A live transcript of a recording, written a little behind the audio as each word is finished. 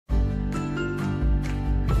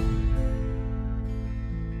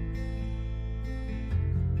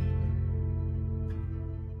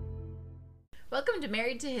Welcome to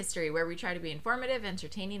Married to History, where we try to be informative,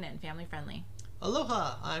 entertaining, and family-friendly.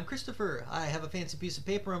 Aloha, I'm Christopher. I have a fancy piece of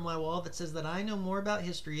paper on my wall that says that I know more about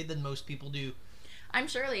history than most people do. I'm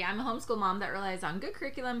Shirley. I'm a homeschool mom that relies on good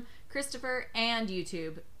curriculum, Christopher, and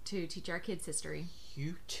YouTube to teach our kids history.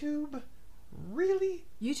 YouTube? Really?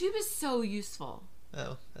 YouTube is so useful.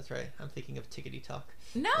 Oh, that's right. I'm thinking of Tickety Talk.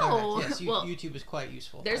 No! Right. Yes, Well, YouTube is quite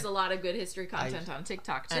useful. There's a lot of good history content on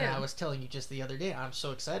TikTok, too. And I was telling you just the other day, I'm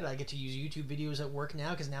so excited I get to use YouTube videos at work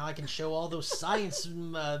now, because now I can show all those science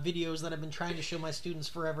videos that I've been trying to show my students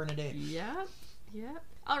forever and a day. Yep.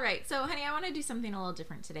 All right, so, honey, I want to do something a little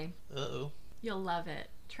different today. Uh-oh. You'll love it.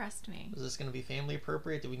 Trust me. Is this going to be family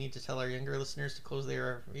appropriate? Do we need to tell our younger listeners to close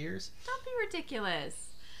their ears? Don't be ridiculous.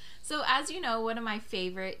 So, as you know, one of my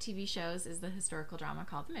favorite TV shows is the historical drama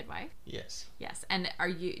called The Midwife. Yes. Yes. And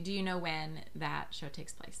do you know when that show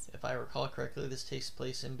takes place? If I recall correctly, this takes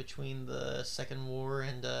place in between the Second War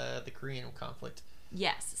and the Korean conflict.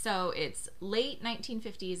 Yes. So it's late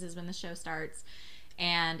 1950s is when the show starts,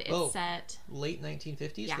 and it's set... Late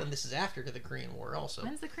 1950s? Yeah. Then this is after the Korean War also.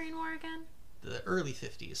 When's the Korean War again? The early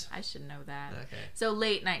 50s. I should know that. Okay. So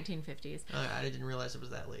late 1950s. I didn't realize it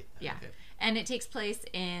was that late. Yeah. Okay. And it takes place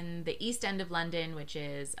in the East End of London, which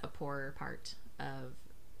is a poorer part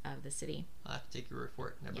of the city. I'll have to take your word for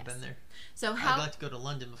it. Never Yes. been there. So I'd like to go to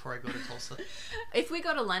London before I go to Tulsa. If we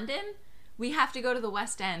go to London, we have to go to the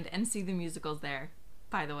West End and see the musicals there,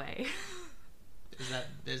 by the way.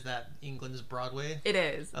 Is that England's Broadway? It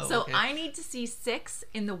is. Oh, so okay. I need to see 6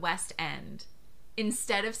 in the West End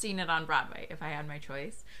instead of seeing it on Broadway if I had my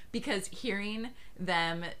choice, because hearing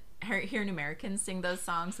Americans sing those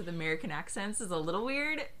songs with American accents is a little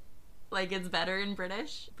weird. Like, it's better in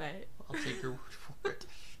British, but I'll take your word for it.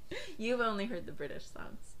 you've only heard the British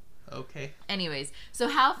songs. Okay. Anyways, so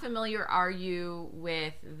how familiar are you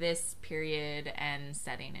with this period and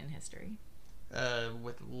setting in history?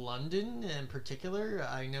 With London in particular,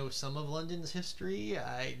 I know some of London's history.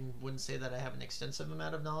 I wouldn't say that I have an extensive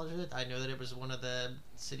amount of knowledge of it. I know that it was one of the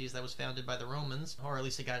cities that was founded by the Romans, or at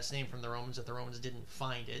least it got its name from the Romans, if the Romans didn't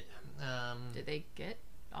find it. Did they get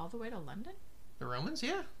all the way to London? The Romans,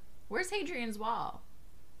 yeah. Where's Hadrian's Wall?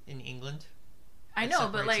 In England. I It know,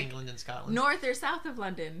 but separates like England and Scotland. north or south of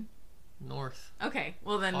London? North. Okay,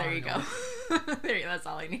 well then Far there you go. That's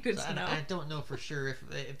all I needed to know. I don't know for sure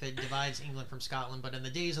if it divides England from Scotland, but in the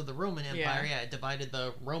days of the Roman Empire, it divided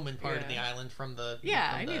the Roman part of the island from the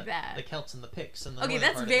I knew that. the Celts and the Picts. And the Okay, northern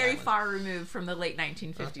that's part of the very island. far removed from the late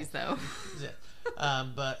 1950s, though. Yeah.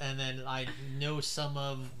 And then I know some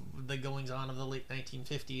of the goings on of the late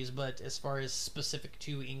 1950s, but as far as specific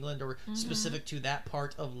to England or specific to that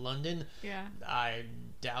part of London, I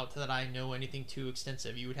doubt that I know anything too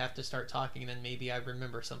extensive. You would have to start talking, and then maybe I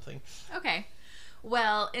remember something. Okay.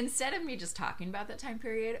 Well, instead of me just talking about that time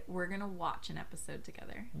period, we're going to watch an episode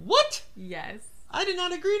together. What? Yes. I did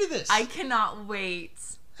not agree to this. I cannot wait.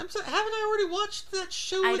 I'm sorry, haven't I already watched that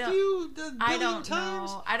show with you the billion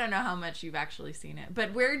times? I don't know how much you've actually seen it,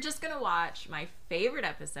 but we're just going to watch my favorite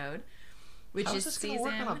episode, which How is is this going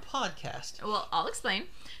season... to work on a podcast? Well, I'll explain.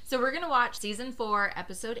 So we're going to watch season 4,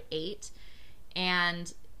 episode 8,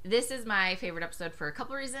 and this is my favorite episode for a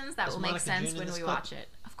couple reasons that will make sense when we watch it.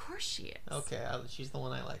 Of course she is. Okay, she's the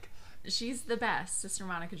one I like. She's the best. Sister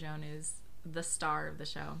Monica Joan is the star of the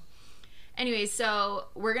show. Anyway, so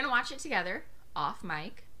we're going to watch it together, off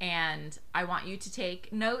mic, and I want you to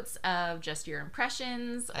take notes of just your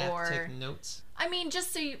impressions. I have to take notes? I mean,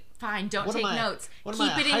 just so you... Fine, don't What take am I- notes. what am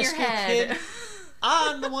Keep I, a it in high your school head. kid?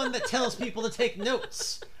 I'm the one that tells people to take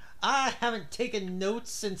notes. I haven't taken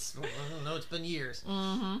notes since, I don't know, it's been years.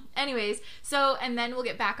 Anyways, so, and then we'll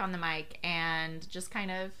get back on the mic and just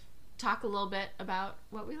kind of talk a little bit about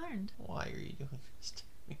what we learned. Why are you doing this to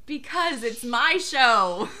me? Because it's my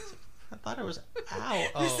show. I thought it was ours.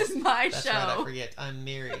 Oh, This is my that's show. right, I forget. I'm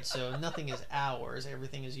married, so nothing is ours.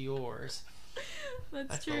 Everything is yours.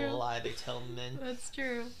 That's the true. lie they tell men. That's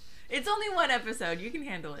true. It's only one episode. You can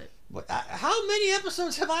handle it. What, how many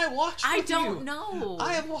episodes have I watched with I you? don't know.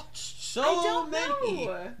 I have watched so I don't many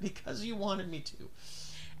know. because you wanted me to.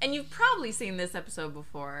 And you've probably seen this episode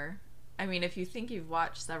before. I mean, if you think you've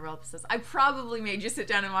watched several episodes, I probably made you sit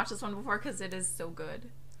down and watch this one before because it is so good.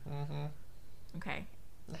 Mm-hmm. Okay.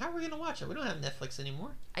 How are we gonna watch it? We don't have Netflix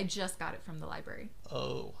anymore. I just got it from the library.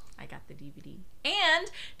 Oh. I got the DVD. And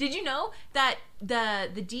did you know that the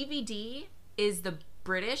DVD is the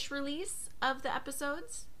British release of the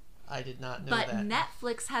episodes? I did not know But that.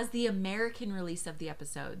 Netflix has the American release of the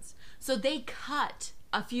episodes. So they cut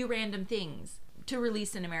a few random things to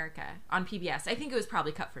release in America on PBS. I think it was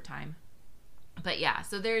probably cut for time. But yeah,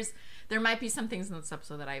 so there might be some things in this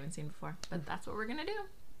episode that I haven't seen before. But that's what we're going to do.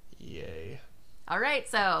 Yay. All right,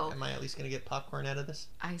 so... Am I at least going to get popcorn out of this?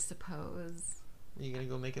 I suppose. Are you going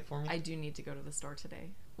to go make it for me? I do need to go to the store today.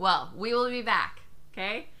 Well, we will be back,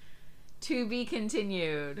 okay? To be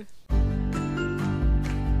continued.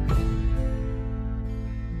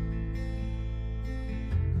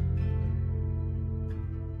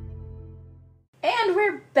 And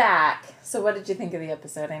we're back. So what did you think of the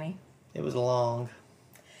episode, Annie? It was long.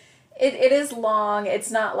 It is long. It's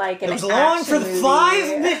not like an action movie. It was long for movie.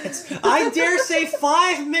 5 minutes. I dare say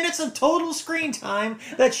 5 minutes of total screen time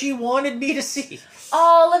that she wanted me to see.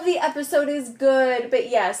 All of the episode is good, but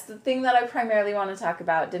yes, the thing that I primarily want to talk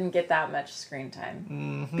about didn't get that much screen time.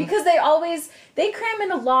 Mm-hmm. Because they cram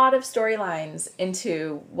in a lot of storylines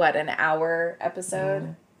into, an hour episode?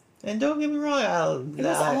 Mm. And don't get me wrong, it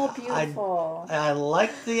was all beautiful. I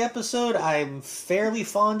liked the episode. I'm fairly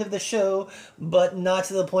fond of the show, but not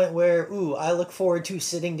to the point where, I look forward to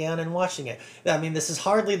sitting down and watching it. I mean, this is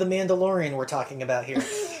hardly The Mandalorian we're talking about here.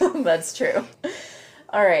 That's true.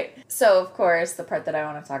 All right. So, of course, the part that I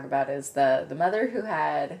want to talk about is the mother who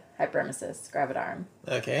had hyperemesis gravidarum.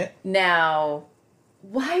 Okay. Now,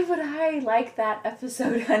 why would I like that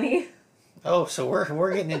episode, honey? Oh, so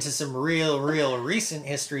we're getting into some real recent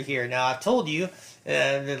history here. Now, I've told you,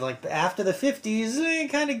 after the 50s,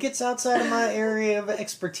 it kind of gets outside of my area of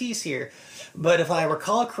expertise here. But if I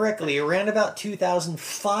recall correctly, around about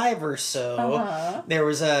 2005 or so, there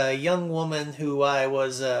was a young woman who I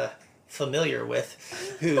was familiar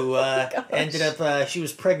with, who ended up, she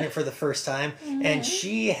was pregnant for the first time, and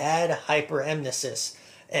she had hyperemesis.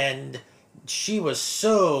 And she was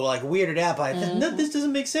so weirded out by it. No, this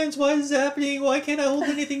doesn't make sense. Why is this happening? Why can't I hold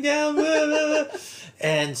anything down?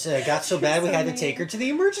 And it got so bad we had to take her to the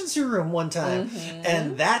emergency room one time.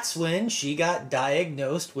 And that's when she got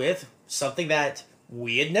diagnosed with something that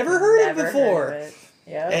we had never heard of before.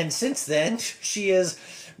 Yep. And since then, she has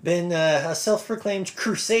been a self-proclaimed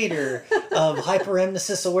crusader of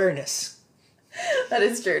hyperemesis awareness. That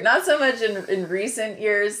is true. Not so much in recent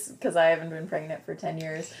years, because I haven't been pregnant for 10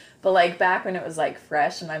 years. But back when it was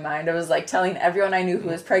fresh in my mind, I was telling everyone I knew who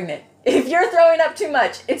was pregnant, if you're throwing up too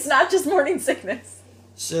much, it's not just morning sickness.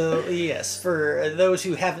 So, yes, for those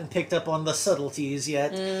who haven't picked up on the subtleties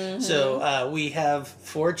yet, so we have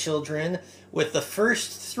 4 children. With the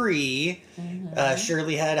first 3,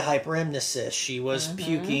 Shirley had hyperemesis. She was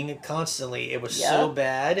puking constantly. It was so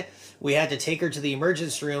bad. We had to take her to the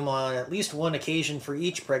emergency room on at least one occasion for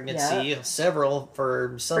each pregnancy, several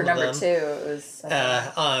for some of them. For number 2, it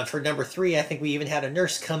was... for number 3, I think we even had a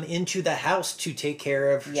nurse come into the house to take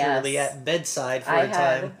care of Shirley at bedside for a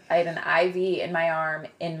time. I had an IV in my arm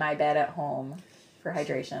in my bed at home for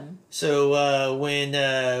hydration. So when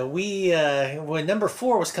number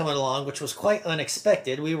 4 was coming along, which was quite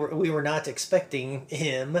unexpected, we were not expecting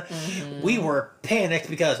him. We were panicked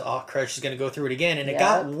because crud, she's going to go through it again, and it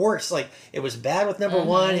got worse. It was bad with number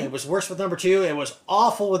 1, it was worse with number 2, it was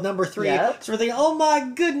awful with number 3. So we're thinking, oh my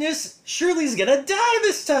goodness, Shirley's gonna die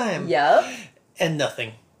this time. And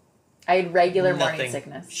nothing. I had regular morning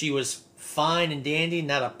sickness. She was fine and dandy,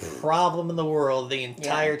 not a problem in the world the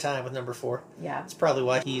entire time with number 4. That's probably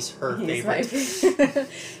why he's her favorite.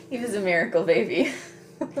 He was a miracle baby.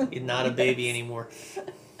 He's not a baby anymore.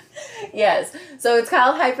 Yes. So it's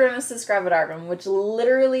called hyperemesis gravidarum, which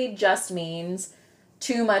literally just means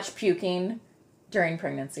too much puking during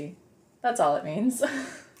pregnancy. That's all it means.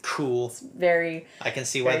 Cool. It's very I can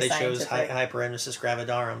see why they chose hyperemesis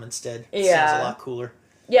gravidarum instead. It sounds a lot cooler.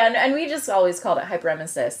 Yeah, and we just always called it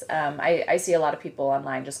hyperemesis. I see a lot of people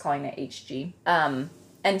online just calling it HG.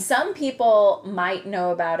 And some people might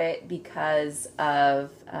know about it because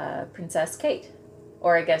of Princess Kate.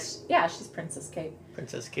 Or I guess, she's Princess Kate.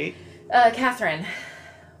 Princess Kate? Catherine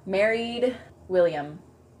married William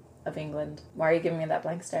of England. Why are you giving me that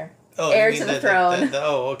blank stare? Oh, heir to the throne.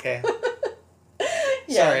 Okay.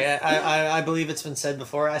 Sorry, I believe it's been said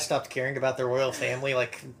before. I stopped caring about the royal family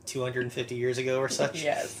 250 years ago or such.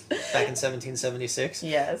 Yes. Back in 1776.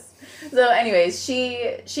 Yes. So, anyways,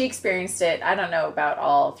 she experienced it. I don't know about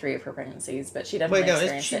all 3 of her pregnancies, but she definitely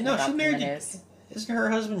experienced it. She married. Isn't her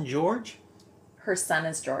husband George? Her son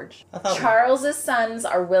is George. Charles's sons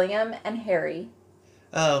are William and Harry.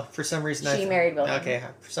 Oh, for some reason she married William. Okay,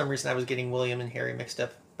 for some reason I was getting William and Harry mixed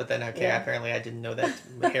up. But then, apparently I didn't know that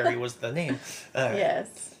Harry was the name.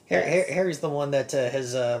 Yes. Harry's the one that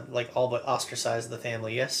has, all but ostracized the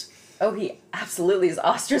family, yes? Oh, he absolutely has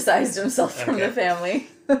ostracized himself from the family.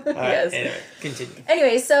 Yes. Anyway, continue.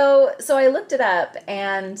 Anyway, so I looked it up,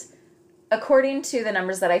 and according to the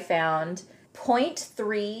numbers that I found,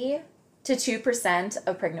 0.3 to 2%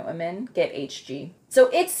 of pregnant women get HG. So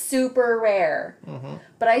it's super rare. Mm-hmm.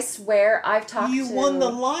 But I swear I've talked to... You won the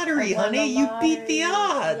lottery, honey. You beat the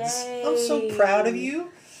odds. Yay. I'm so proud of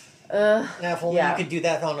you. Now, if only you could do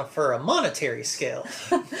that for a monetary scale.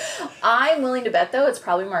 I'm willing to bet, though, it's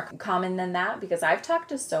probably more common than that, because I've talked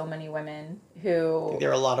to so many women who... There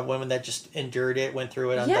are a lot of women that just endured it, went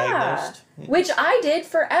through it undiagnosed. Yeah, which I did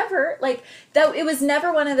forever. Like, though it was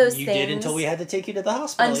never one of those things... You did until we had to take you to the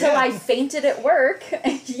hospital. Until I fainted at work.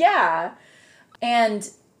 Yeah. And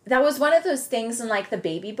that was one of those things in, like, the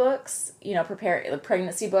baby books, you know,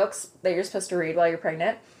 pregnancy books that you're supposed to read while you're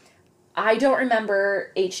pregnant. I don't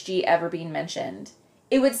remember HG ever being mentioned.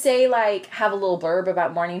 It would say, like, have a little blurb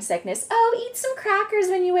about morning sickness. Oh, eat some crackers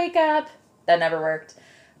when you wake up. That never worked.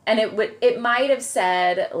 And it might have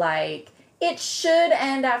said, like, it should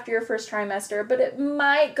end after your first trimester, but it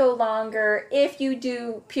might go longer. If you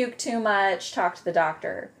do puke too much, talk to the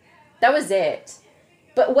doctor. That was it.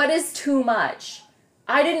 But what is too much?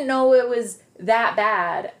 I didn't know it was that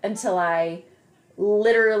bad until I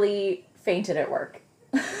literally fainted at work.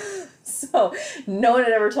 So no one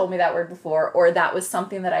had ever told me that word before, or that was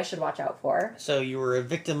something that I should watch out for. So you were a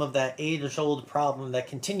victim of that age-old problem that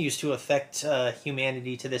continues to affect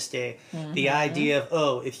humanity to this day. Mm-hmm. The idea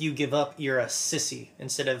of, if you give up, you're a sissy.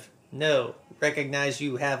 Instead of, no, recognize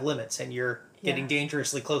you have limits, and you're getting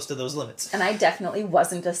dangerously close to those limits. And I definitely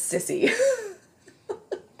wasn't a sissy.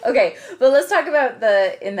 Okay, but let's talk about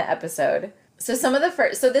in the episode. So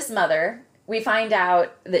this mother, we find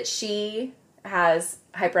out that she has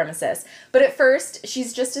hyperemesis. But at first,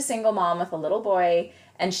 she's just a single mom with a little boy,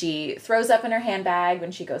 and she throws up in her handbag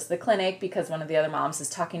when she goes to the clinic because one of the other moms is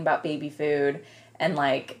talking about baby food, and,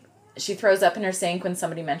 like, she throws up in her sink when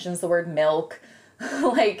somebody mentions the word milk.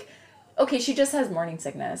 Like, okay, she just has morning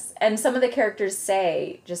sickness. And some of the characters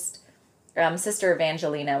say, Sister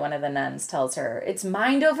Evangelina, one of the nuns, tells her, it's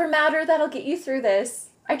mind over matter that'll get you through this.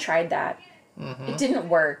 I tried that. Mm-hmm. It didn't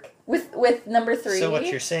work. With number 3. So what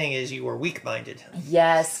you're saying is you were weak-minded.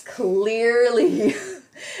 Yes, clearly.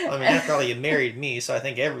 I mean, after all, you married me, so I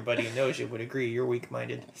think everybody who knows you would agree you're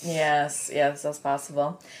weak-minded. Yes, that's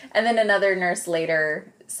possible. And then another nurse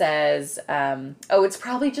later says, it's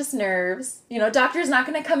probably just nerves. You know, doctor's not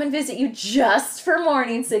going to come and visit you just for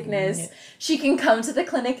morning sickness. Yeah. She can come to the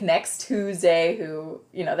clinic next Tuesday,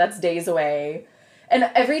 that's days away. And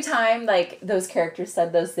every time, like, those characters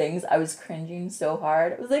said those things, I was cringing so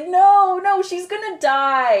hard. I was like, no, she's gonna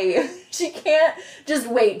die. She can't just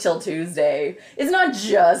wait till Tuesday. It's not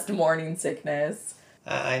just morning sickness.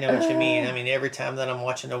 I know what you mean. I mean, every time that I'm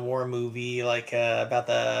watching a war movie, like about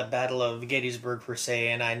the Battle of Gettysburg, per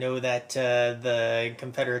se, and I know that the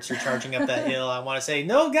Confederates are charging up that hill, I want to say,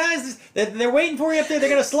 no, guys, they're waiting for you up there. They're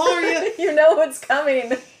going to slaughter you. You know what's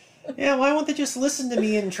coming. Yeah, why won't they just listen to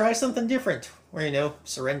me and try something different? Or,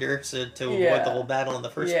 surrender to avoid the whole battle in the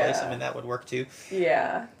first place. I mean, that would work too.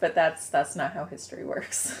 Yeah, but that's not how history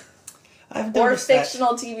works. Or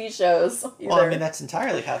fictional TV shows. Either. Well, I mean, that's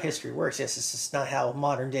entirely how history works. Yes, it's just not how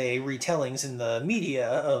modern-day retellings in the media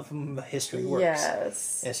of history works.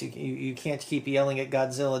 Yes, you can't keep yelling at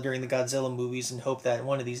Godzilla during the Godzilla movies and hope that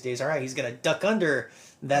one of these days, all right, he's going to duck under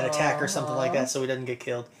that attack or something like that so he doesn't get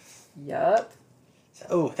killed. Yup.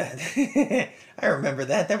 I remember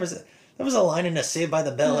that. That was a line in a Saved by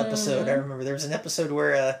the Bell episode. I remember there was an episode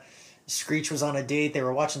where Screech was on a date. They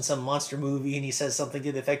were watching some monster movie, and he says something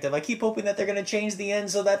to the effect of, I keep hoping that they're going to change the end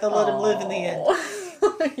so that they'll let him live in the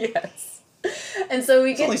end. Yes. And so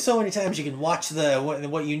It's only so many times you can watch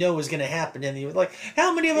what you know is going to happen, and you're like,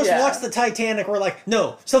 how many of us watched the Titanic? We're like,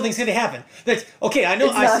 no, something's going to happen. That's okay. I know.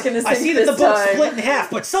 I see that the boat's split in half,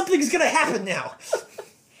 but something's going to happen now.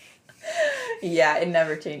 Yeah, it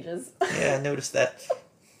never changes. Yeah, I noticed that.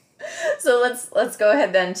 So let's go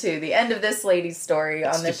ahead then to the end of this lady's story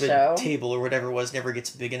on this show. Table or whatever it was never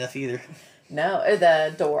gets big enough either. No,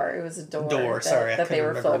 the door. It was a door. Sorry, that they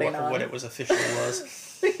were floating on. What it was officially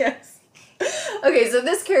was. Yes. Okay, so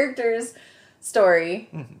this character's story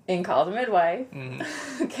in Call the Midwife.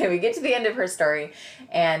 Mm-hmm. Okay, we get to the end of her story,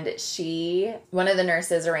 and one of the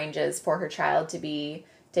nurses arranges for her child to be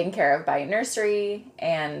taken care of by a nursery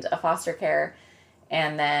and a foster care,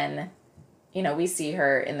 and then we see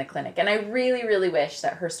her in the clinic. And I really, really wish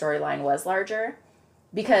that her storyline was larger,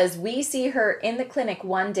 because we see her in the clinic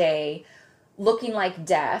one day looking like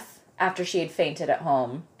death after she had fainted at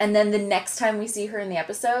home. And then the next time we see her in the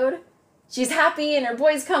episode, she's happy and her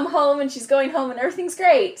boys come home and she's going home and everything's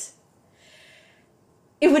great.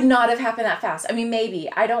 It would not have happened that fast. I mean, maybe.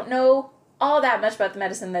 I don't know all that much about the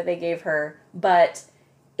medicine that they gave her, but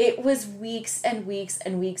it was weeks and weeks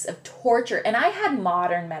and weeks of torture. And I had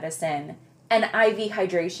modern medicine and IV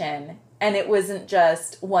hydration and it wasn't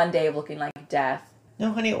just one day of looking like death.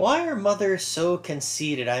 No, honey, why are mothers so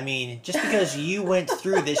conceited? I mean, just because you went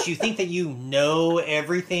through this, you think that you know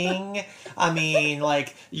everything? I mean,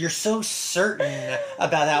 like, you're so certain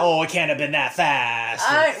about that, oh, it can't have been that fast.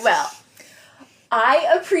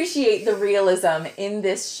 I appreciate the realism in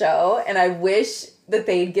this show, and I wish that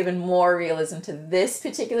they'd given more realism to this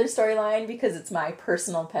particular storyline because it's my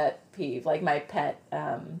personal pet peeve, like my pet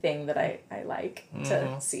thing that I like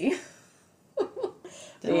to see.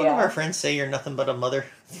 Did one of our friends say you're nothing but a mother?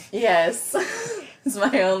 Yes. It's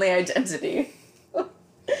my only identity.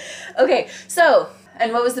 Okay, so,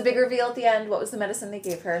 and what was the big reveal at the end? What was the medicine they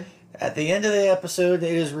gave her? At the end of the episode,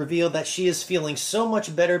 it is revealed that she is feeling so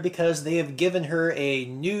much better because they have given her a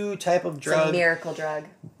new type of drug. It's a miracle drug.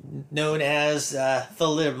 Known as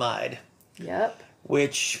thalidomide. Yep.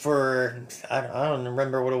 Which for, I don't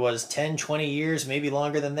remember what it was, 10, 20 years, maybe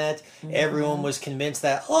longer than that, everyone was convinced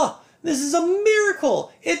that, this is a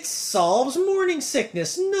miracle. It solves morning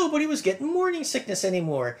sickness. Nobody was getting morning sickness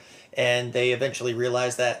anymore. And they eventually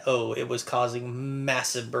realized that, it was causing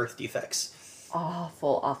massive birth defects.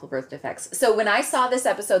 Awful birth defects. So when I saw this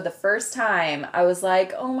episode the first time, I was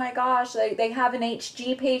like, oh my gosh, like they have an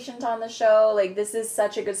HG patient on the show. Like, this is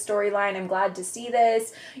such a good storyline. I'm glad to see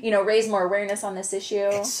this, raise more awareness on this issue.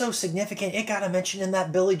 It's so significant. It got a mention in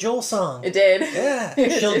that Billy Joel song. It did. Yeah.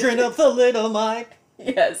 Children of Thalidomide.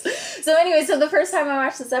 Yes. So anyway, the first time I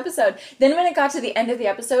watched this episode, then when it got to the end of the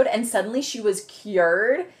episode and suddenly she was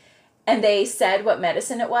cured and they said what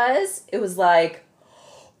medicine it was like,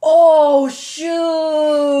 oh,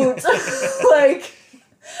 shoot. Like,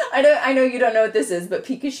 I know you don't know what this is, but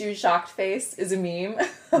Pikashu's shocked face is a meme.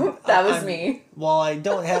 That was me. Well, I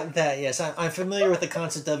don't have that, yes. I'm familiar with the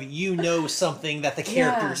concept of something that the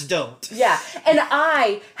characters don't. Yeah, and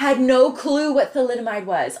I had no clue what thalidomide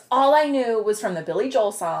was. All I knew was from the Billy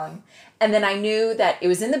Joel song, and then I knew that it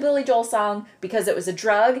was in the Billy Joel song because it was a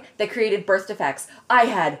drug that created birth defects. I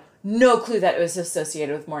had no clue that it was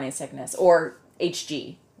associated with morning sickness or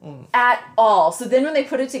HG. At all. So then when they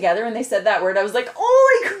put it together and they said that word, I was like,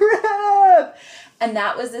 holy crap! And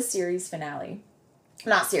that was the series finale.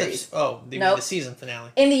 Not series. The season finale.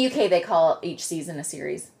 In the UK, they call each season a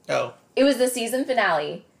series. Oh. It was the season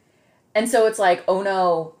finale. And so it's like, oh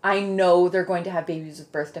no, I know they're going to have babies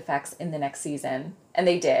with birth defects in the next season. And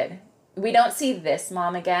they did. We don't see this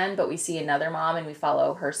mom again, but we see another mom and we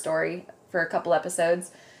follow her story for a couple episodes.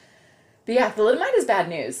 But yeah, thalidomide is bad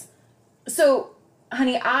news. So,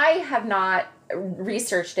 honey, I have not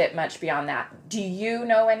researched it much beyond that. Do you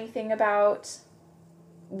know anything about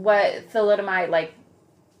what thalidomide, like,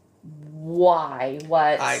 why?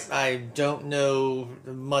 What? I don't know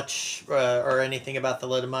much or anything about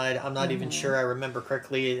thalidomide. I'm not even sure I remember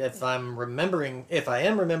correctly. If I am remembering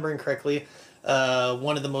correctly,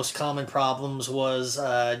 one of the most common problems was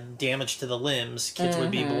damage to the limbs. Kids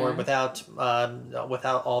would be born without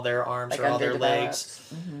all their arms or all their legs.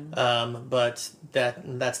 But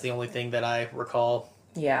that's the only thing that I recall.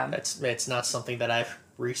 Yeah. It's not something that I've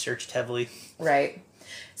researched heavily. Right.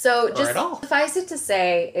 So just suffice it to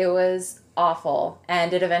say, it was awful,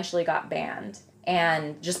 and it eventually got banned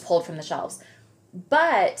and just pulled from the shelves.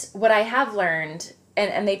 But what I have learned,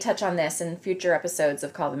 and they touch on this in future episodes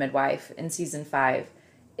of Call the Midwife in season 5,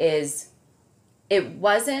 is it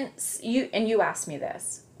wasn't you. And you asked me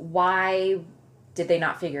this: why did they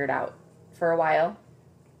not figure it out for a while?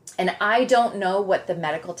 And I don't know what the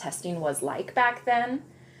medical testing was like back then,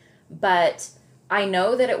 but I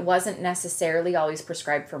know that it wasn't necessarily always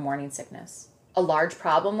prescribed for morning sickness. A large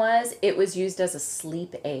problem was it was used as a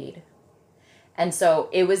sleep aid. And so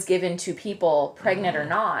it was given to people, pregnant or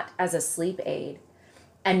not, as a sleep aid.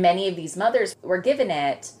 And many of these mothers were given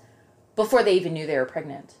it before they even knew they were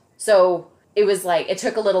pregnant. So it was like, it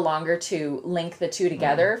took a little longer to link the two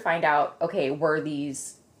together, find out, okay, were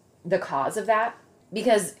these the cause of that?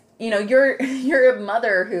 Because, you're a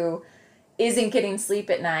mother who isn't getting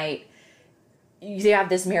sleep at night. You have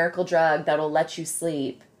this miracle drug that'll let you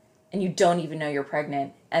sleep, and you don't even know you're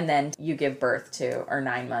pregnant. And then you give birth to, or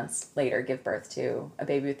 9 months later, give birth to a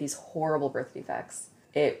baby with these horrible birth defects.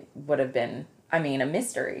 It would have been, a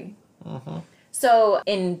mystery. So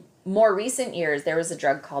in more recent years, there was a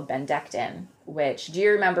drug called Bendectin, which, do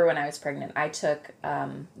you remember when I was pregnant? I took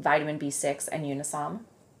vitamin B6 and Unisom.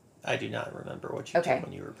 I do not remember what you took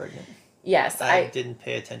when you were pregnant. Yes. I didn't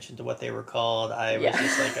pay attention to what they were called. I was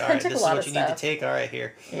just like, all right, this is what you need to take. All right,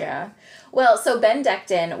 here. Yeah. Well, so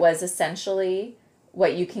Bendectin was essentially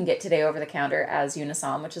what you can get today over the counter as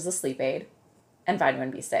Unisom, which is a sleep aid, and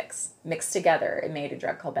vitamin B6. Mixed together, it made a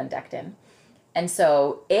drug called Bendectin. And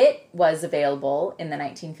so it was available in the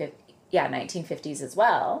 1950s as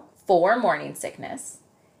well for morning sickness.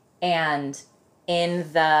 And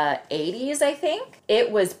in the 80s, I think,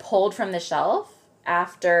 it was pulled from the shelf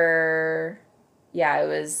after, it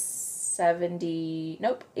was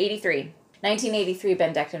 83. 1983,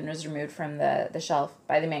 Bendectin was removed from the shelf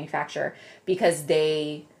by the manufacturer because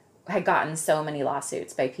they had gotten so many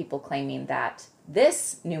lawsuits by people claiming that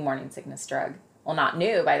this new morning sickness drug, well, not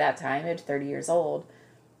new by that time, it was 30 years old,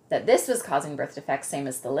 that this was causing birth defects, same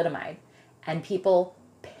as thalidomide. And people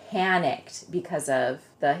panicked because of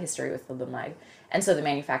the history with thalidomide. And so the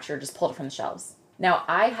manufacturer just pulled it from the shelves. Now,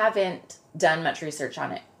 I haven't done much research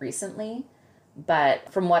on it recently,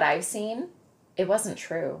 but from what I've seen, it wasn't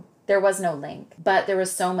true. There was no link. But there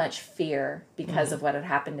was so much fear because of what had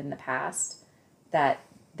happened in the past that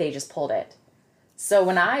they just pulled it. So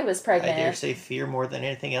when I was pregnant... I dare say fear more than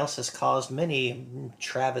anything else has caused many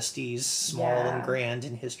travesties, small and grand,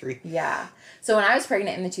 in history. Yeah. So when I was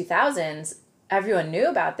pregnant in the 2000s, everyone knew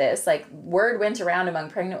about this. Like, word went around among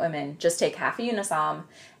pregnant women, just take half a Unisom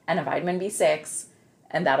and a vitamin B6,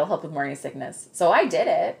 and that'll help with morning sickness. So I did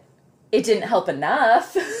it. It didn't help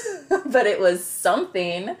enough, but it was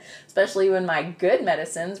something, especially when my good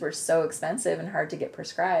medicines were so expensive and hard to get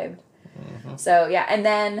prescribed. Mm-hmm. So, yeah. And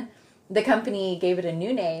then the company gave it a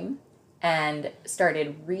new name and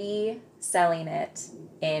started reselling it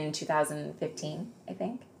in 2015, I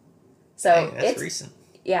think. So that's recent.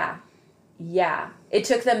 Yeah. Yeah. It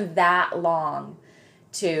took them that long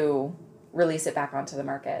to release it back onto the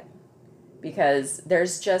market because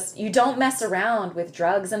there's just, you don't mess around with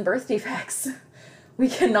drugs and birth defects. We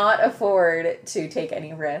cannot afford to take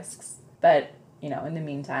any risks. But, in the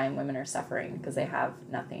meantime, women are suffering because they have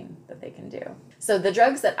nothing that they can do. So the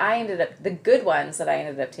drugs that the good ones that I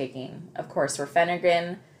ended up taking, of course, were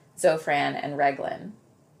Phenergan, Zofran, and Reglan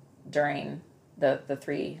during the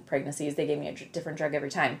 3 pregnancies. They gave me a different drug every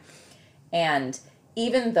time. And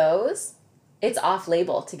even those, it's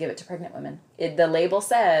off-label to give it to pregnant women. The label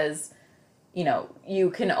says, you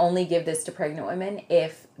can only give this to pregnant women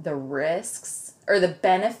if the risks or the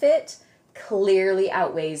benefit clearly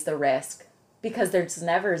outweighs the risk, because there's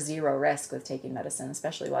never zero risk with taking medicine,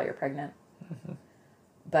 especially while you're pregnant. Mm-hmm.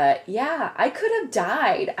 But yeah, I could have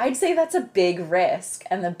died. I'd say that's a big risk,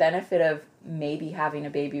 and the benefit of maybe having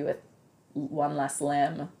a baby with one less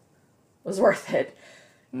limb was worth it.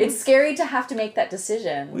 It's scary to have to make that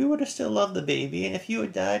decision. We would have still loved the baby, and if you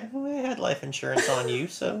had died, we had life insurance on you,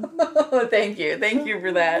 so... Oh, thank you. Thank you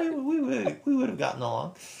for that. We would have gotten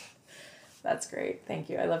along. That's great. Thank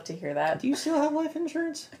you. I love to hear that. Do you still have life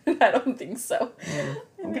insurance? I don't think so.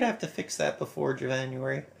 I'm going to have to fix that before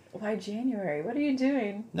January. Why January? What are you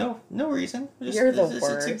doing? No reason. You're the worst.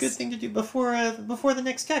 It's a good thing to do before the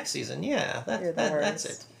next tax season. Yeah, that's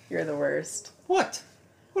it. You're the worst. What?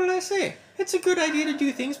 What did I say? It's a good idea to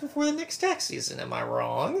do things before the next tax season. Am I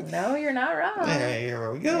wrong? No, you're not wrong.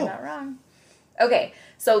 Here we go. You're not wrong. Okay,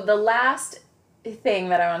 so the last thing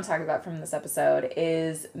that I want to talk about from this episode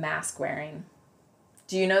is mask wearing.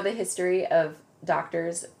 Do you know the history of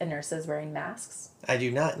doctors and nurses wearing masks? I do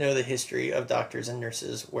not know the history of doctors and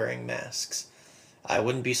nurses wearing masks. I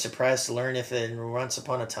wouldn't be surprised to learn if once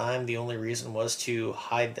upon a time the only reason was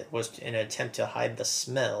was an attempt to hide the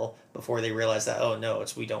smell before they realized that, oh no,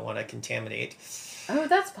 we don't want to contaminate. Oh,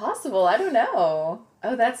 that's possible. I don't know.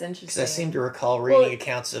 Oh, that's interesting. Because I seem to recall reading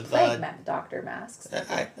accounts of... doctor masks.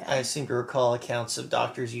 I seem to recall accounts of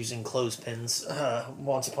doctors using clothespins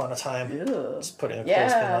once upon a time. Ew. Just putting a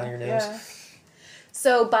clothespin on your nose. Yeah.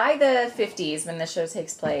 So by the 50s, when the show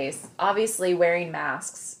takes place, obviously wearing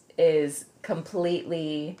masks is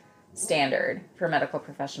completely standard for medical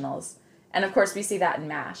professionals. And of course, we see that in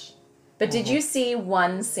MASH. But did you see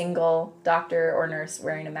one single doctor or nurse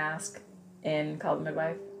wearing a mask in Call the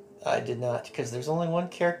Midwife? I did not, because there's only one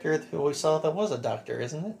character who we saw that was a doctor,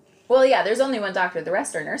 isn't it? Well, yeah, there's only one doctor. The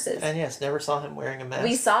rest are nurses. And yes, never saw him wearing a mask.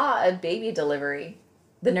 We saw a baby delivery.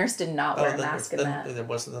 The nurse did not wear a mask in that. It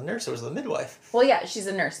wasn't the nurse, it was the midwife. Well, yeah, she's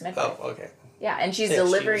a nurse midwife. Oh, okay. Yeah, and she's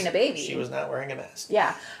delivering a baby. She was not wearing a mask.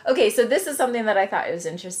 Yeah. Okay, so this is something that I thought was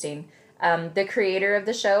interesting. The creator of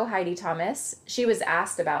the show, Heidi Thomas, she was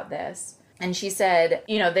asked about this. And she said,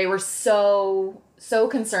 they were so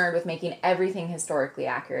concerned with making everything historically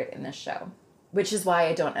accurate in this show. Which is why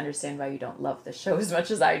I don't understand why you don't love this show as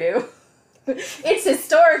much as I do. It's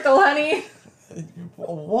historical, honey.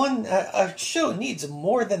 A show needs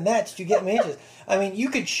more than that to get me into. I mean, you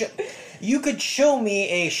could show me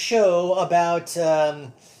a show about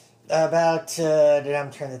I'm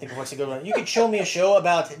trying to think of what's a good one. You could show me a show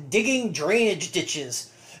about digging drainage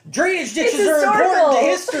ditches. Drainage ditches are important to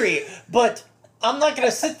history, but I'm not going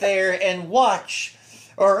to sit there and watch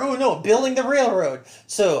Or, oh no, Building the Railroad.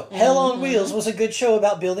 So, Hell on Wheels was a good show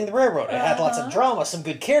about building the railroad. It had lots of drama, some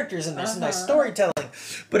good characters in there, some nice storytelling.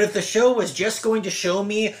 But if the show was just going to show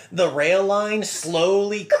me the rail line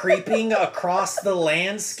slowly creeping across the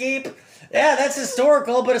landscape, yeah, that's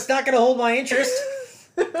historical, but it's not going to hold my interest.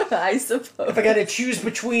 I suppose. If I got to choose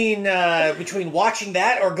between watching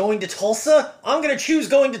that or going to Tulsa, I'm going to choose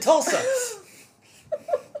going to Tulsa.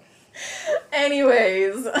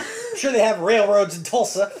 Anyways. I'm sure they have railroads in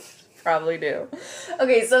Tulsa. Probably do.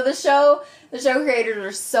 Okay, so the show creators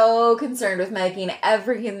are so concerned with making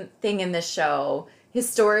everything in this show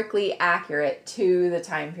historically accurate to the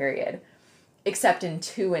time period, except in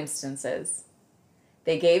 2 instances.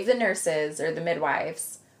 They gave the nurses, or the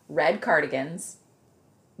midwives, red cardigans.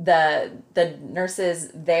 The nurses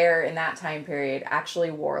there in that time period actually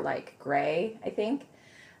wore like gray, I think.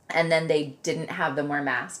 And then they didn't have them wear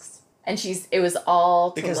masks. And it was all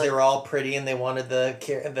because they were all pretty and they wanted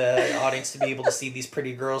the audience to be able to see these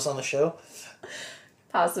pretty girls on the show.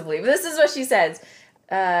 Possibly. But this is what she says.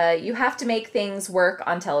 You have to make things work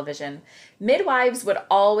on television. Midwives would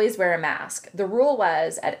always wear a mask. The rule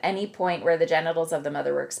was at any point where the genitals of the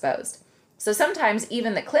mother were exposed. So sometimes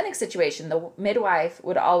even the clinic situation, the midwife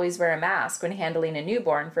would always wear a mask when handling a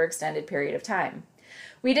newborn for an extended period of time.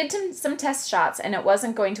 We did some test shots and it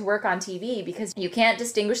wasn't going to work on TV because you can't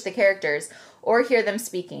distinguish the characters or hear them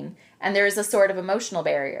speaking, and there is a sort of emotional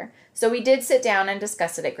barrier. So we did sit down and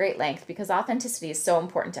discuss it at great length because authenticity is so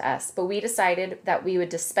important to us, but we decided that we would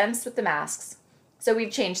dispense with the masks. So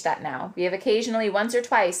we've changed that now. We have occasionally once or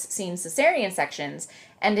twice seen cesarean sections,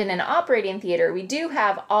 and in an operating theater we do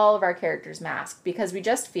have all of our characters masked because we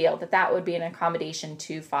just feel that would be an accommodation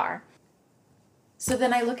too far. So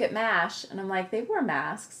then I look at MASH, and I'm like, they wore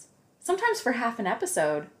masks. Sometimes for half an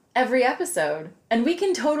episode. Every episode. And we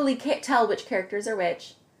can totally tell which characters are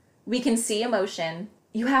which. We can see emotion.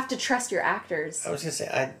 You have to trust your actors. I was going to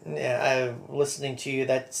say, I listening to you,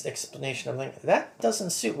 that explanation, I'm like, that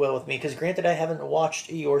doesn't suit well with me, because granted I haven't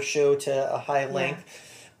watched your show to a high length,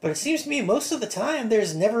 but it seems to me most of the time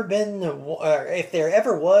there's never been, if there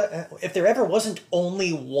ever wasn't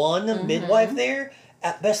only one midwife there,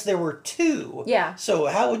 at best there were 2. Yeah. So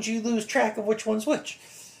how would you lose track of which one's which?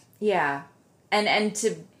 Yeah. And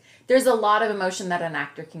there's a lot of emotion that an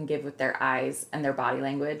actor can give with their eyes and their body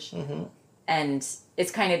language. Mm-hmm. And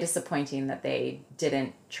it's kind of disappointing that they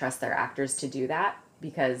didn't trust their actors to do that,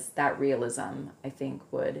 because that realism, I think,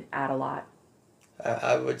 would add a lot.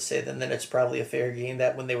 I would say then that it's probably a fair game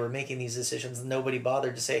that when they were making these decisions, nobody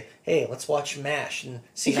bothered to say, hey, let's watch MASH and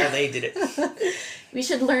see how they did it. We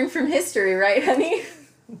should learn from history, right, honey?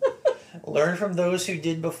 Learn from those who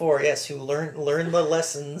did before, yes, who learn the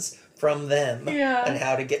lessons from them and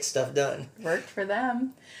how to get stuff done. Worked for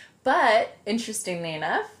them. But, interestingly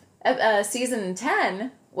enough, season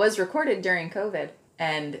 10 was recorded during COVID,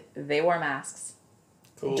 and they wore masks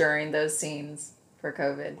during those scenes for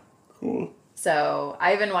COVID. Cool. So,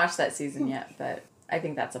 I haven't watched that season yet, but I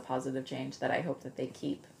think that's a positive change that I hope that they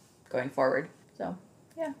keep going forward. So,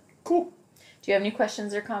 yeah. Cool. Do you have any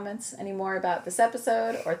questions or comments anymore about this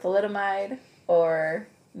episode, or thalidomide, or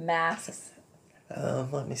masks?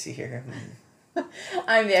 Let me see here.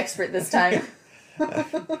 I'm the expert this time.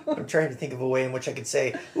 I'm trying to think of a way in which I could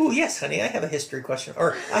say, ooh, yes, honey, I have a history question,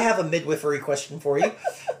 or I have a midwifery question for you.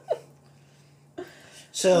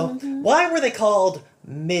 So, why were they called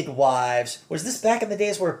midwives? Was this back in the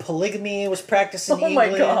days where polygamy was practiced in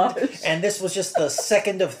England? My gosh. And this was just the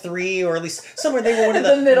second of 3, or at least somewhere they were one of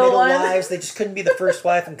the middle wives. They just couldn't be the first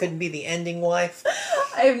wife and couldn't be the ending wife.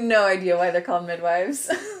 I have no idea why they're called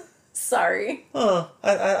midwives. Sorry. Oh,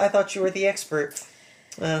 I thought you were the expert.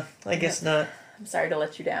 I guess not. I'm sorry to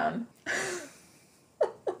let you down.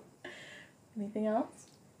 Anything else?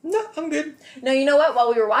 No, I'm good. No, you know what?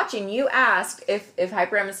 While we were watching, you asked if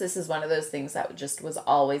hyperemesis is one of those things that just was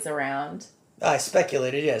always around. I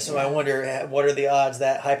speculated, yes. So I wonder, what are the odds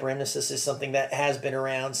that hyperemesis is something that has been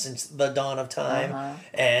around since the dawn of time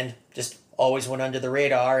and just always went under the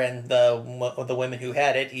radar, and the women who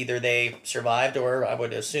had it, either they survived or, I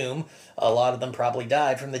would assume, a lot of them probably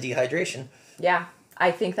died from the dehydration. Yeah, I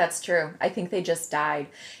think that's true. I think they just died.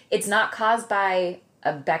 It's not caused by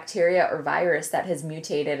a bacteria or virus that has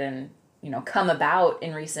mutated and, come about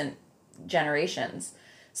in recent generations.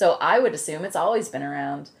 So I would assume it's always been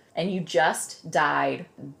around. And you just died.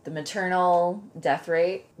 The maternal death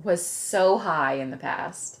rate was so high in the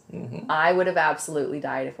past. Mm-hmm. I would have absolutely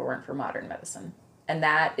died if it weren't for modern medicine. And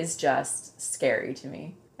that is just scary to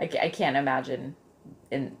me. I can't imagine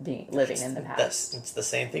living in the past. It's the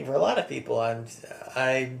same thing for a lot of people. I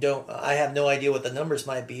have no idea what the numbers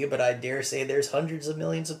might be, but I dare say there's hundreds of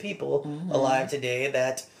millions of people alive today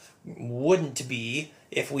that wouldn't be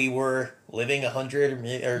if we were living 100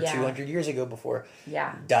 or 200 years ago before.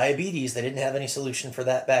 Yeah. Diabetes, they didn't have any solution for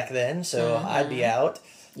that back then, so I'd be out.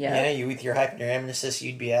 Yeah. You with your hyperemesis,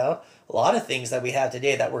 you'd be out. A lot of things that we have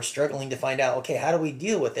today that we're struggling to find out, okay, how do we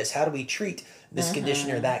deal with this? How do we treat this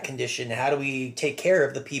condition or that condition? How do we take care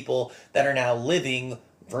of the people that are now living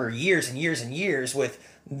for years and years and years with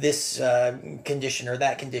this condition or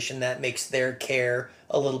that condition that makes their care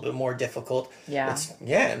a little bit more difficult? Yeah.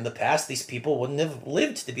 In the past, these people wouldn't have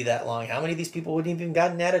lived to be that long. How many of these people wouldn't even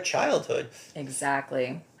gotten out of childhood?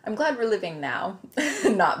 Exactly. I'm glad we're living now,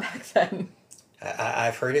 not back then.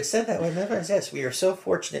 I've heard it said that way. Yes, we are so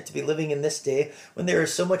fortunate to be living in this day when there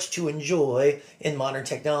is so much to enjoy in modern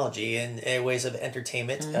technology and ways of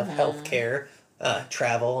entertainment, of healthcare,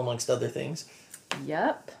 travel, amongst other things.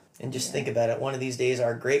 Yep. And just think about it. One of these days,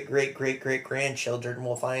 our great-great-great-great-grandchildren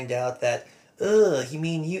will find out that, you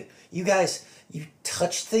mean you guys, you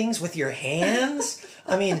touch things with your hands?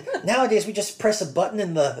 I mean, nowadays we just press a button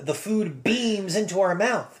and the food beams into our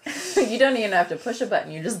mouth. You don't even have to push a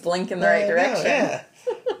button. You just blink in the right direction. Yeah.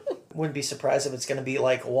 Wouldn't be surprised if it's going to be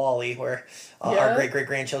like WALL-E, where our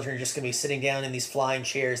great-great-grandchildren are just going to be sitting down in these flying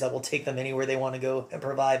chairs that will take them anywhere they want to go and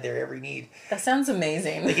provide their every need. That sounds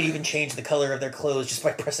amazing. They can even change the color of their clothes just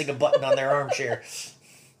by pressing a button on their armchair.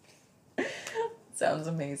 Sounds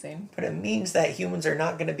amazing. But it means that humans are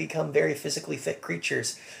not going to become very physically fit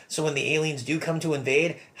creatures. So when the aliens do come to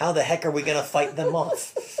invade, how the heck are we going to fight them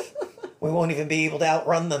off? We won't even be able to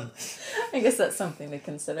outrun them. I guess that's something to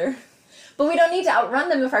consider. But we don't need to outrun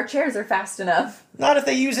them if our chairs are fast enough. Not if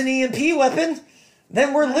they use an EMP weapon.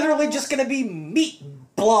 Then we're literally just going to be meat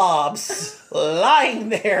blobs lying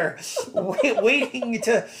there, waiting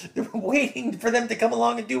for them to come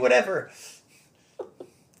along and do whatever.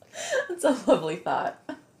 That's a lovely thought.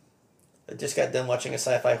 I just got done watching a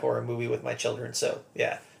sci-fi horror movie with my children, so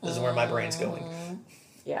yeah, this is where my brain's going.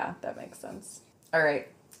 Yeah, that makes sense. All right.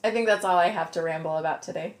 I think that's all I have to ramble about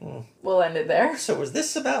today. We'll end it there. So was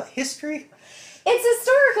this about history? It's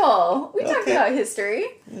historical. We talked about history.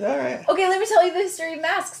 All right. Okay, let me tell you the history of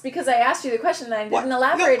masks because I asked you the question and I didn't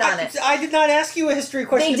elaborate on it. I did not ask you a history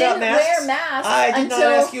question about masks. They didn't wear masks I did not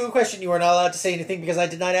ask you a question. You are not allowed to say anything because I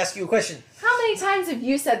did not ask you a question. How many times have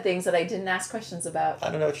you said things that I didn't ask questions about? I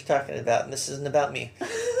don't know what you're talking about, and this isn't about me.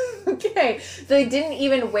 Okay. They didn't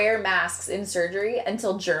even wear masks in surgery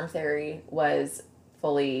until germ theory was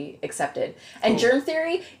fully accepted. And germ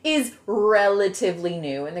theory is relatively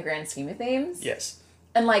new in the grand scheme of things. Yes.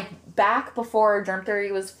 And like back before germ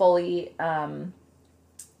theory was fully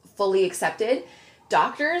accepted,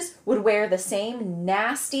 doctors would wear the same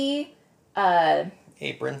nasty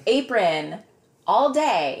apron all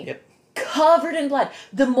day. Yep. Covered in blood.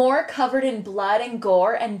 The more covered in blood and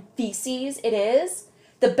gore and feces it is,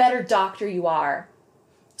 the better doctor you are.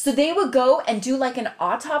 So they would go and do like an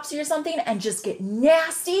autopsy or something and just get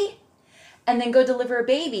nasty and then go deliver a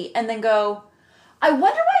baby and then go, I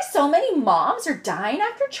wonder why so many moms are dying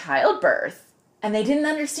after childbirth. And they didn't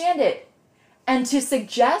understand it. And to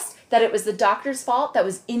suggest that it was the doctor's fault that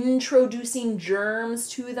was introducing germs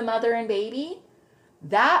to the mother and baby,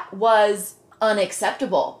 that was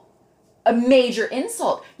unacceptable. A major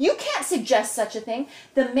insult. You can't suggest such a thing.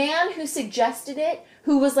 The man who suggested it,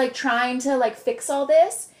 who was like trying to like fix all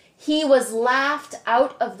this, he was laughed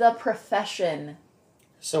out of the profession.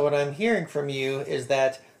 So what I'm hearing from you is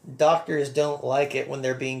that doctors don't like it when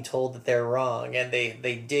they're being told that they're wrong, and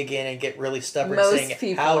they dig in and get really stubborn,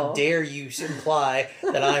 saying, how dare you imply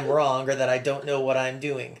that I'm wrong or that I don't know what I'm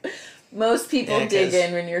doing. Most people dig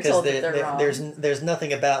in when you're told that they're wrong. There's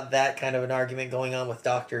nothing about that kind of an argument going on with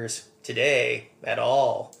doctors today at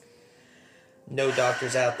all. No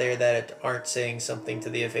doctors out there that aren't saying something to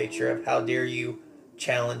the nature of, how dare you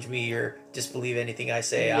challenge me or disbelieve anything I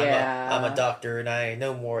say. Yeah. I'm a doctor and I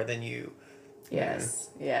know more than you. Yes,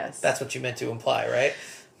 yes. That's what you meant to imply, right?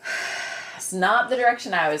 It's not the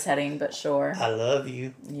direction I was heading, but sure. I love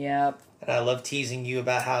you. Yep. And I love teasing you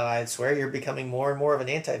about how I swear you're becoming more and more of an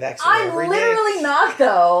anti-vaxxer I'm every day. literally not,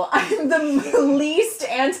 though. I'm the least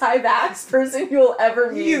anti-vax person you'll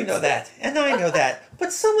ever meet. You know that, and I know that.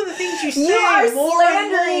 But some of the things you say you are more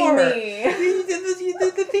slandering and more. me.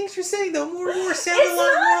 The things you're saying, though, more and more sound a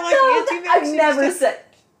lot more like anti-vaxxer. I've never said...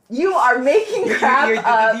 You are making crap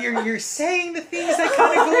up. You're saying the things that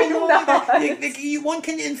kind of go along that one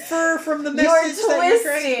can infer from the message that you're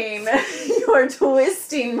trying. You're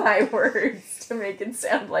twisting my words to make it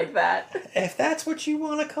sound like that. If that's what you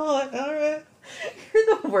want to call it, all right.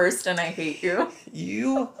 You're the worst and I hate you.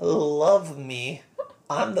 You love me.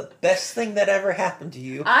 I'm the best thing that ever happened to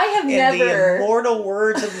you. I have In never... the immortal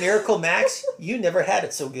words of Miracle Max, you never had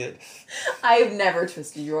it so good. I have never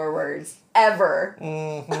twisted your words. Ever.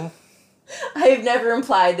 Mm-hmm. I have never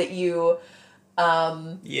implied that you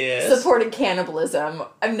yes. supported cannibalism.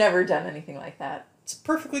 I've never done anything like that. It's a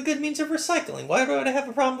perfectly good means of recycling. Why would I have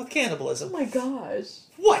a problem with Oh cannibalism? my gosh.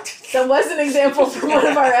 What? That was an example from one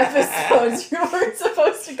of our episodes. You weren't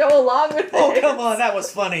supposed to go along with it. Oh, come on. That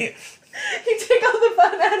was funny. You take all the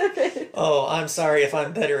fun out of it. Oh, I'm sorry if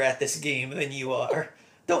I'm better at this game than you are.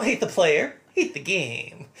 Don't hate the player. Hate the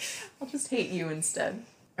game. I'll just hate you instead.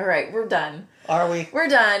 All right, we're done. Are we? We're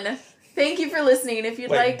done. Thank you for listening. If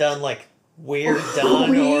you'd Wait, like... done like we're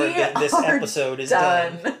done or that this episode is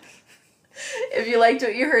done? If you liked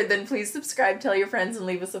what you heard, then please subscribe, tell your friends, and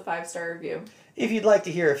leave us a 5-star review. If you'd like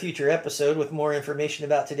to hear a future episode with more information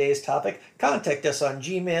about today's topic, contact us on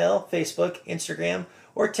Gmail, Facebook, Instagram,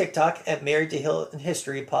 or TikTok at Married to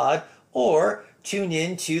History Pod, or tune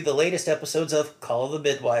in to the latest episodes of Call of the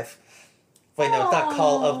Midwife. Wait, no, it's not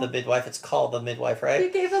Call of the Midwife, it's Call the Midwife, right?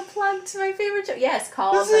 You gave a plug to my favorite show. Yes,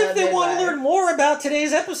 Call Because the if they want to learn more about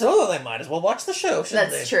today's episode, they might as well watch the show,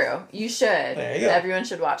 shouldn't they? That's true. You should. There you go. Everyone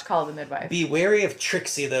should watch Call the Midwife. Be wary of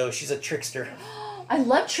Trixie, though. She's a trickster. I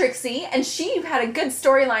love Trixie, and she had a good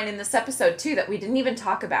storyline in this episode, too, that we didn't even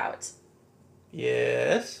talk about.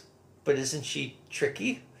 Yes, but isn't she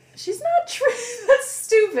tricky? She's not tricky. That's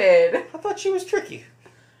stupid. I thought she was tricky.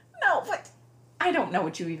 No, but I don't know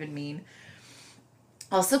what you even mean.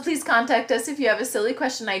 Also, please contact us if you have a silly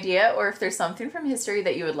question idea or if there's something from history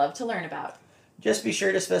that you would love to learn about. Just be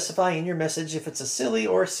sure to specify in your message if it's a silly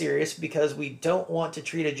or serious, because we don't want to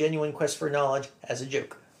treat a genuine quest for knowledge as a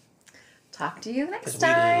joke. Talk to you next Because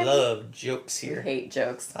time. we love jokes here. I hate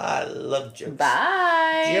jokes. I love jokes.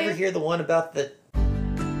 Bye. Did you ever hear the one about the...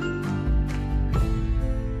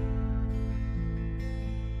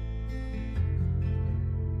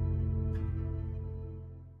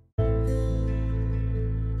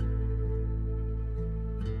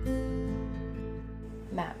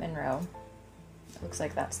 Matt Monroe. Looks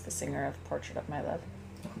like that's the singer of Portrait of My Love.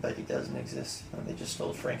 I bet he doesn't exist. Oh, they just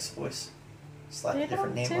stole Frank's voice. Slapped They a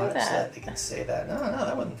different don't name do on it so that. that they can say that. No,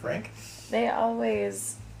 that wasn't Frank. They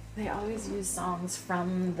always use songs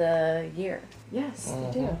from the year. Yes,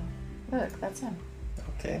 they do. Look, that's him.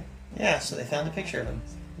 Okay. Yeah, so they found a picture of him.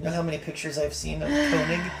 You know how many pictures I've seen of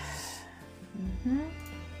Koenig? Mm-hmm.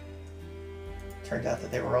 Turned out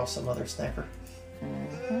that they were all some other sniper.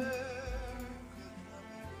 Mm-hmm.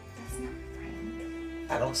 That's not Frank.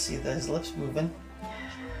 I don't see his lips moving.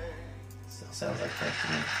 Still sounds like Frank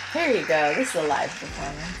to me. Here you go. This is a live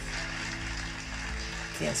performance.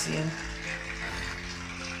 Can't see him.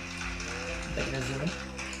 They gonna zoom in?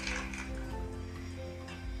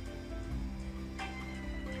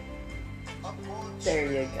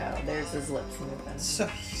 There you go. There's his lips moving. So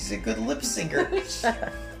he's a good lip singer.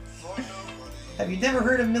 Have you never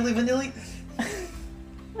heard of Milli Vanilli?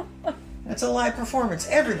 That's a live performance.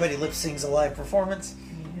 Everybody lip sings a live performance.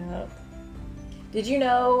 Yep. Did you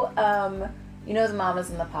know, the Mamas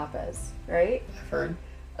and the Papas, right? I've heard.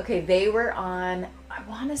 Okay, they were on, I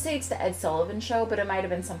want to say it's the Ed Sullivan Show, but it might have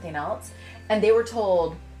been something else. And they were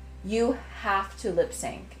told, you have to lip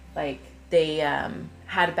sync. Like, they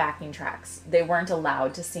had backing tracks. They weren't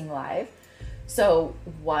allowed to sing live. So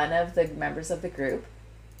one of the members of the group,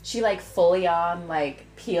 she fully on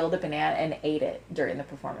peeled a banana and ate it during the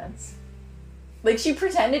performance. Like, she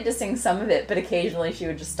pretended to sing some of it, but occasionally she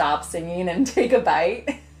would just stop singing and take a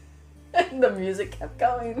bite. And the music kept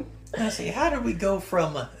going. Now, see, how did we go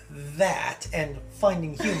from that and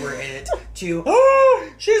finding humor in it to, oh,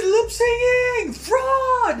 she's lip singing!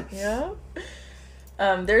 Fraud! Yeah.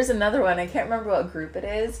 There's another one. I can't remember what group it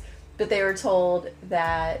is, but they were told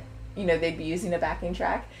that, they'd be using a backing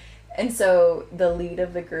track. And so the lead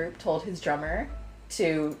of the group told his drummer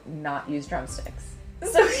to not use drumsticks.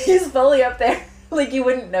 So he's fully up there, you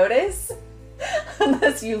wouldn't notice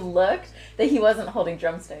unless you looked that he wasn't holding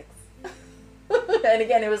drumsticks. And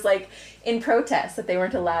again, it was in protest that they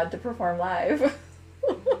weren't allowed to perform live.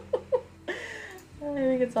 I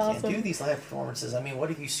think it's awesome. Can't do these live performances. I mean, what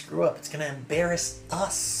if you screw up? It's going to embarrass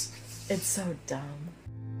us. It's so dumb.